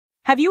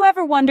Have you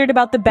ever wondered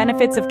about the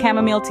benefits of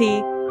chamomile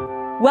tea?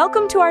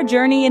 Welcome to our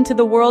journey into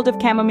the world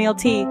of chamomile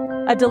tea,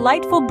 a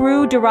delightful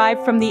brew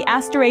derived from the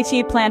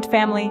Asteraceae plant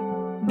family.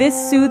 This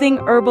soothing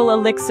herbal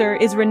elixir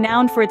is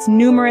renowned for its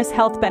numerous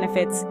health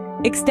benefits,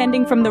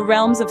 extending from the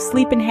realms of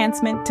sleep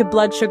enhancement to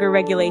blood sugar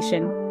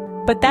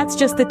regulation. But that's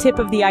just the tip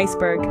of the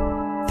iceberg.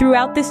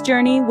 Throughout this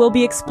journey, we'll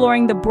be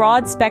exploring the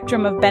broad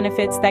spectrum of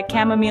benefits that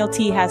chamomile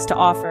tea has to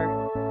offer.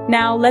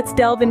 Now, let's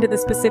delve into the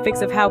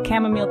specifics of how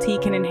chamomile tea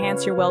can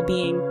enhance your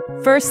well-being.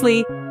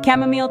 Firstly,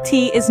 chamomile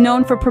tea is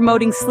known for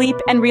promoting sleep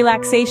and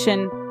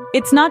relaxation.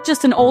 It's not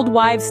just an old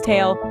wives'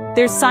 tale,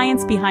 there's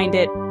science behind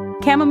it.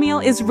 Chamomile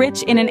is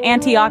rich in an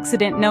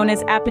antioxidant known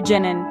as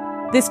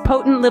apigenin. This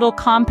potent little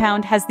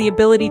compound has the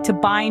ability to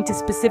bind to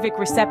specific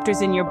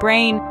receptors in your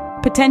brain,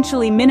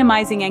 potentially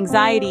minimizing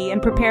anxiety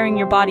and preparing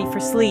your body for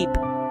sleep.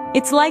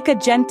 It's like a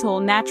gentle,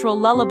 natural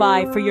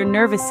lullaby for your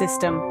nervous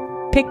system.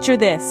 Picture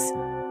this.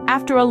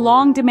 After a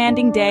long,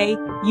 demanding day,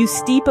 you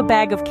steep a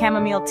bag of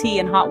chamomile tea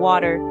in hot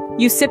water.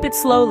 You sip it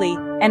slowly,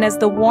 and as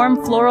the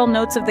warm floral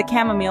notes of the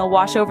chamomile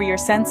wash over your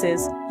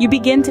senses, you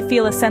begin to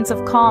feel a sense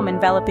of calm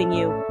enveloping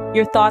you.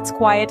 Your thoughts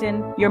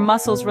quieten, your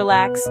muscles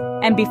relax,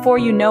 and before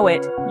you know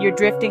it, you're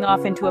drifting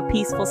off into a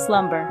peaceful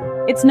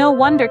slumber. It's no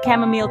wonder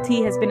chamomile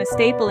tea has been a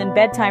staple in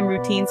bedtime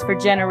routines for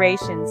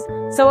generations,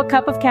 so a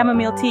cup of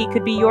chamomile tea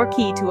could be your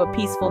key to a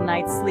peaceful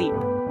night's sleep.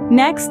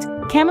 Next,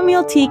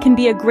 chamomile tea can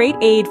be a great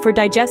aid for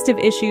digestive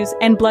issues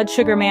and blood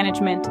sugar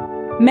management.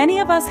 Many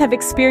of us have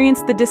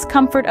experienced the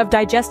discomfort of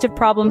digestive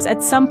problems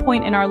at some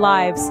point in our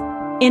lives.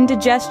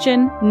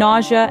 Indigestion,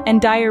 nausea,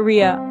 and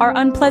diarrhea are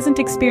unpleasant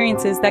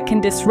experiences that can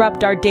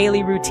disrupt our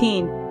daily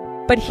routine.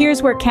 But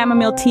here's where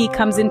chamomile tea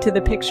comes into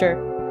the picture.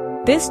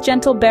 This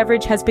gentle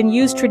beverage has been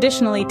used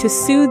traditionally to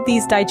soothe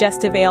these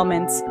digestive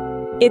ailments.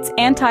 Its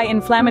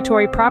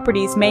anti-inflammatory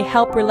properties may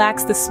help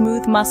relax the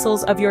smooth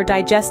muscles of your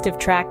digestive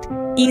tract,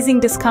 easing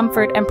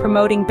discomfort and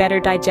promoting better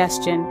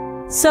digestion.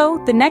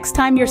 So, the next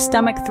time your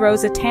stomach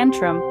throws a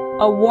tantrum,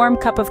 a warm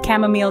cup of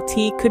chamomile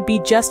tea could be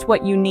just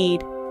what you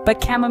need.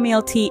 But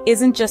chamomile tea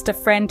isn't just a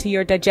friend to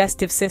your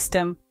digestive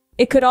system.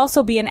 It could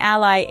also be an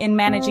ally in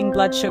managing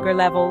blood sugar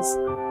levels.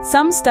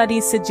 Some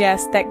studies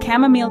suggest that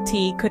chamomile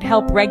tea could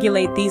help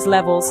regulate these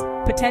levels,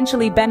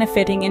 potentially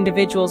benefiting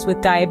individuals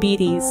with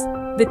diabetes.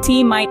 The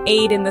tea might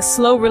aid in the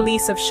slow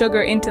release of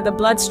sugar into the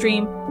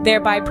bloodstream,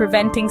 thereby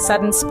preventing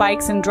sudden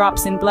spikes and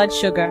drops in blood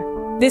sugar.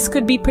 This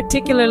could be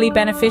particularly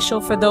beneficial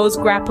for those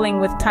grappling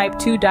with type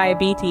 2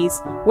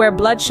 diabetes, where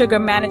blood sugar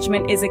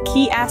management is a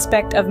key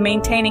aspect of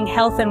maintaining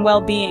health and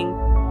well-being.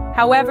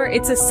 However,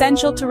 it's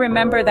essential to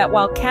remember that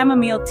while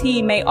chamomile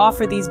tea may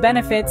offer these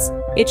benefits,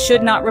 it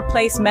should not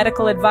replace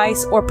medical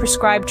advice or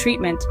prescribed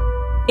treatment.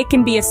 It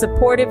can be a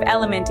supportive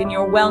element in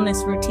your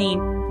wellness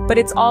routine, but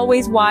it's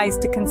always wise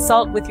to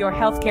consult with your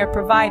healthcare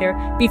provider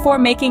before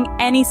making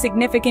any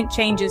significant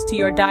changes to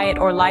your diet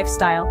or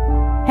lifestyle.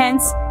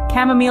 Hence,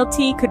 chamomile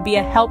tea could be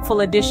a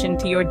helpful addition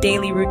to your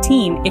daily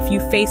routine if you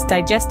face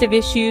digestive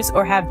issues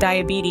or have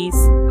diabetes.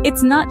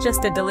 It's not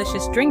just a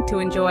delicious drink to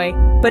enjoy,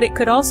 but it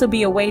could also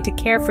be a way to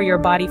care for your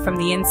body from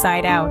the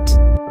inside out.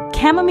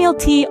 Chamomile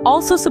tea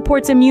also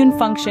supports immune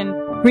function,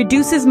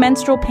 reduces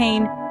menstrual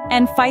pain,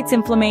 and fights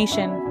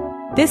inflammation.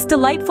 This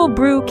delightful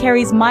brew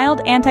carries mild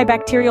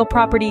antibacterial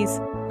properties,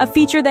 a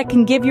feature that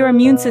can give your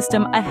immune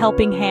system a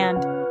helping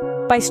hand.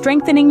 By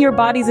strengthening your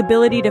body's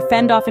ability to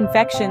fend off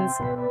infections,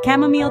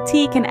 chamomile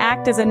tea can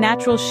act as a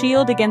natural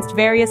shield against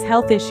various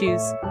health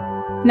issues.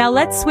 Now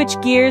let's switch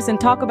gears and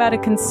talk about a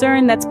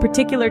concern that's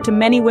particular to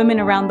many women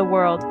around the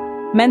world: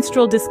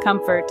 menstrual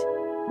discomfort.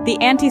 The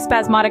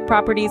antispasmodic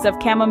properties of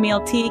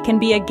chamomile tea can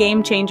be a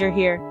game changer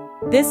here.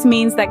 This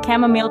means that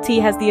chamomile tea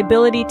has the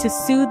ability to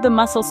soothe the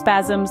muscle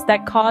spasms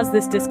that cause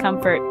this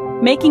discomfort,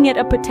 making it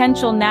a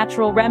potential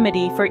natural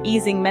remedy for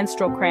easing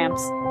menstrual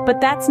cramps.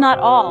 But that's not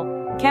all.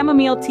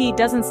 Chamomile tea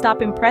doesn't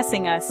stop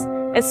impressing us,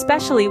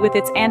 especially with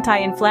its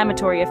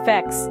anti-inflammatory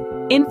effects.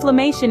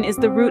 Inflammation is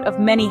the root of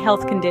many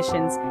health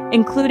conditions,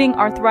 including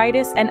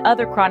arthritis and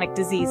other chronic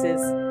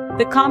diseases.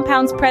 The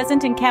compounds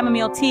present in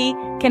chamomile tea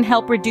can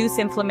help reduce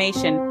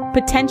inflammation,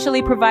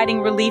 potentially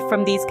providing relief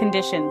from these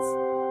conditions.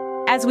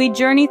 As we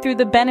journey through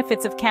the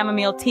benefits of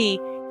chamomile tea,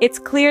 it's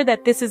clear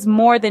that this is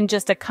more than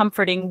just a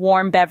comforting,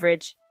 warm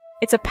beverage.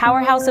 It's a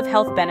powerhouse of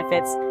health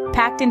benefits,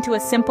 packed into a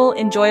simple,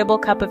 enjoyable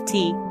cup of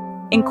tea.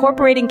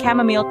 Incorporating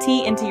chamomile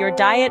tea into your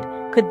diet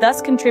could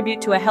thus contribute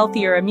to a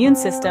healthier immune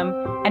system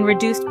and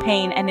reduced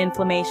pain and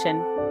inflammation.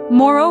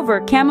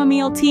 Moreover,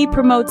 chamomile tea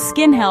promotes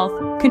skin health,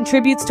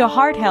 contributes to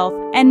heart health,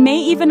 and may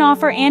even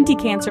offer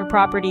anti-cancer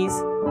properties.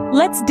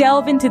 Let's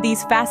delve into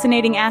these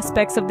fascinating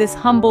aspects of this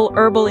humble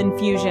herbal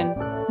infusion.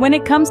 When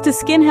it comes to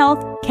skin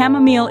health,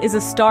 chamomile is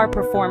a star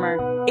performer.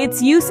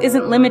 Its use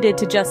isn't limited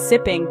to just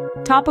sipping.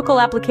 Topical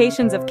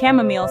applications of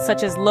chamomile,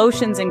 such as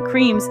lotions and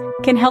creams,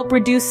 can help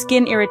reduce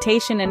skin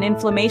irritation and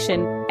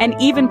inflammation, and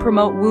even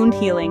promote wound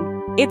healing.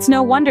 It's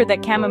no wonder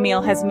that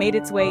chamomile has made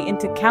its way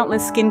into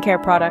countless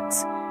skincare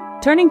products.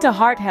 Turning to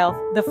heart health,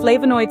 the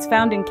flavonoids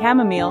found in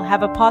chamomile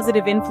have a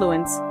positive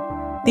influence.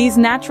 These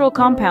natural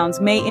compounds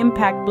may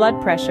impact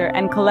blood pressure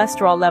and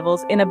cholesterol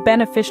levels in a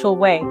beneficial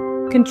way,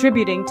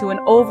 contributing to an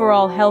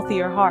overall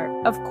healthier heart.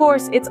 Of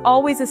course, it's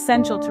always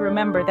essential to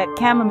remember that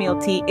chamomile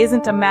tea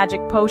isn't a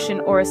magic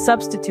potion or a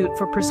substitute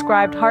for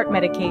prescribed heart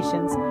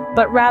medications,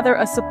 but rather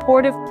a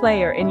supportive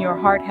player in your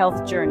heart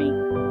health journey.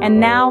 And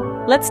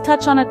now, let's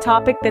touch on a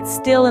topic that's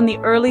still in the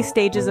early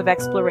stages of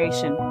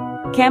exploration: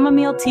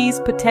 chamomile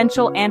tea's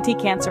potential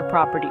anti-cancer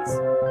properties.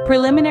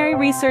 Preliminary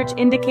research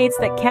indicates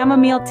that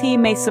chamomile tea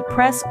may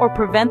suppress or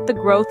prevent the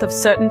growth of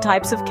certain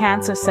types of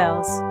cancer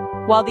cells.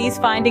 While these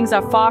findings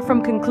are far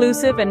from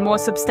conclusive and more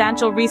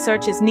substantial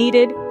research is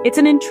needed, it's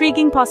an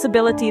intriguing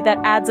possibility that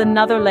adds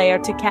another layer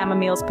to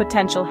chamomile's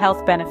potential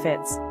health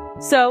benefits.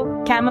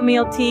 So,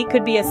 chamomile tea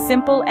could be a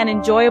simple and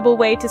enjoyable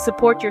way to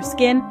support your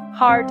skin,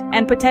 heart,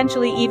 and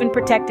potentially even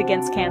protect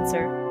against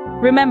cancer.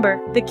 Remember,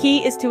 the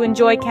key is to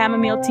enjoy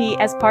chamomile tea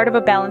as part of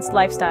a balanced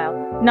lifestyle,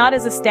 not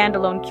as a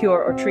standalone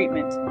cure or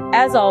treatment.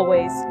 As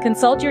always,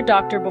 consult your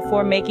doctor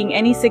before making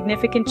any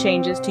significant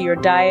changes to your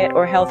diet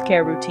or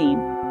healthcare routine.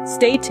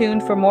 Stay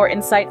tuned for more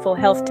insightful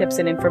health tips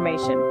and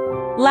information.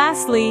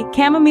 Lastly,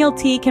 chamomile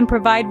tea can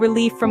provide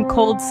relief from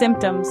cold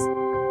symptoms,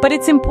 but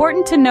it's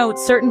important to note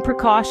certain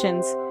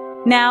precautions.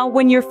 Now,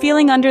 when you're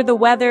feeling under the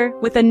weather,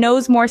 with a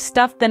nose more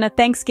stuffed than a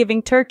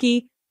Thanksgiving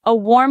turkey, a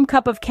warm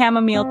cup of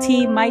chamomile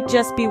tea might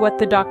just be what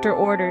the doctor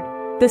ordered.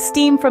 The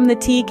steam from the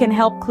tea can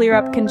help clear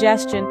up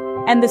congestion,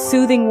 and the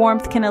soothing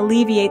warmth can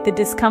alleviate the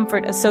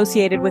discomfort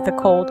associated with a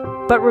cold.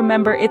 But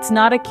remember, it's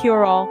not a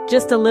cure-all,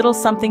 just a little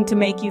something to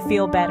make you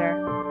feel better.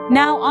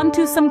 Now,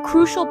 onto some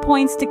crucial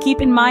points to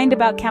keep in mind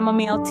about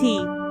chamomile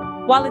tea.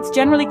 While it's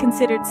generally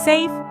considered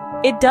safe,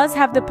 it does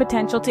have the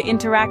potential to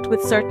interact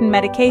with certain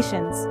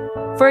medications.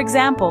 For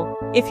example,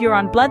 if you're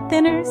on blood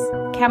thinners,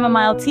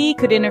 chamomile tea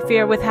could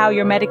interfere with how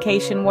your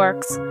medication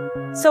works.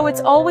 So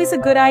it's always a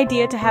good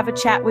idea to have a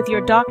chat with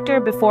your doctor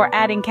before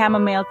adding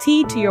chamomile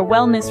tea to your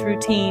wellness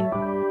routine.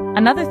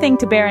 Another thing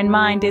to bear in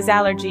mind is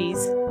allergies.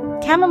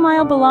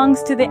 Chamomile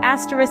belongs to the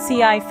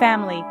Asteraceae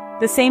family,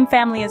 the same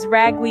family as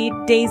ragweed,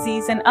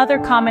 daisies, and other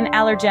common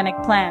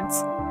allergenic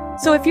plants.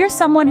 So if you're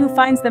someone who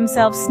finds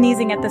themselves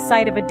sneezing at the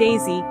sight of a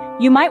daisy,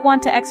 you might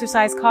want to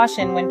exercise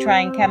caution when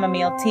trying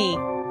chamomile tea.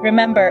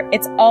 Remember,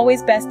 it's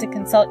always best to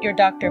consult your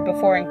doctor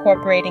before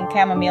incorporating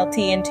chamomile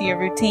tea into your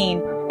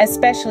routine,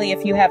 especially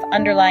if you have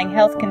underlying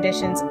health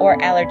conditions or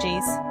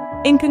allergies.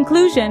 In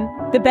conclusion,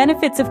 the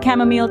benefits of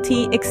chamomile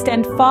tea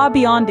extend far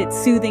beyond its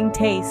soothing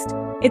taste.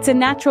 It's a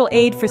natural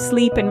aid for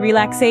sleep and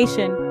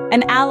relaxation,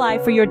 an ally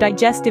for your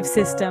digestive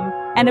system,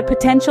 and a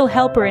potential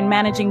helper in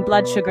managing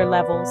blood sugar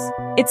levels.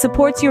 It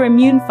supports your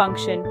immune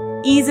function,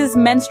 eases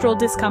menstrual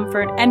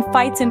discomfort, and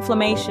fights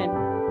inflammation.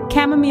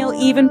 Chamomile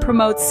even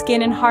promotes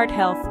skin and heart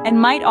health and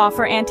might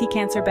offer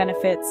anti-cancer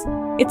benefits.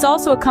 It's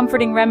also a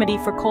comforting remedy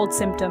for cold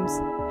symptoms.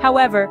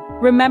 However,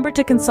 remember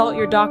to consult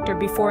your doctor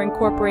before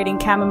incorporating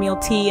chamomile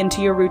tea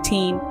into your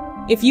routine.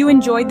 If you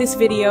enjoyed this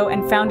video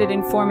and found it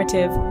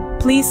informative,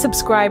 please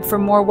subscribe for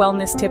more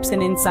wellness tips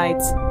and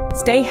insights.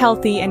 Stay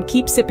healthy and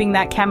keep sipping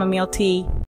that chamomile tea.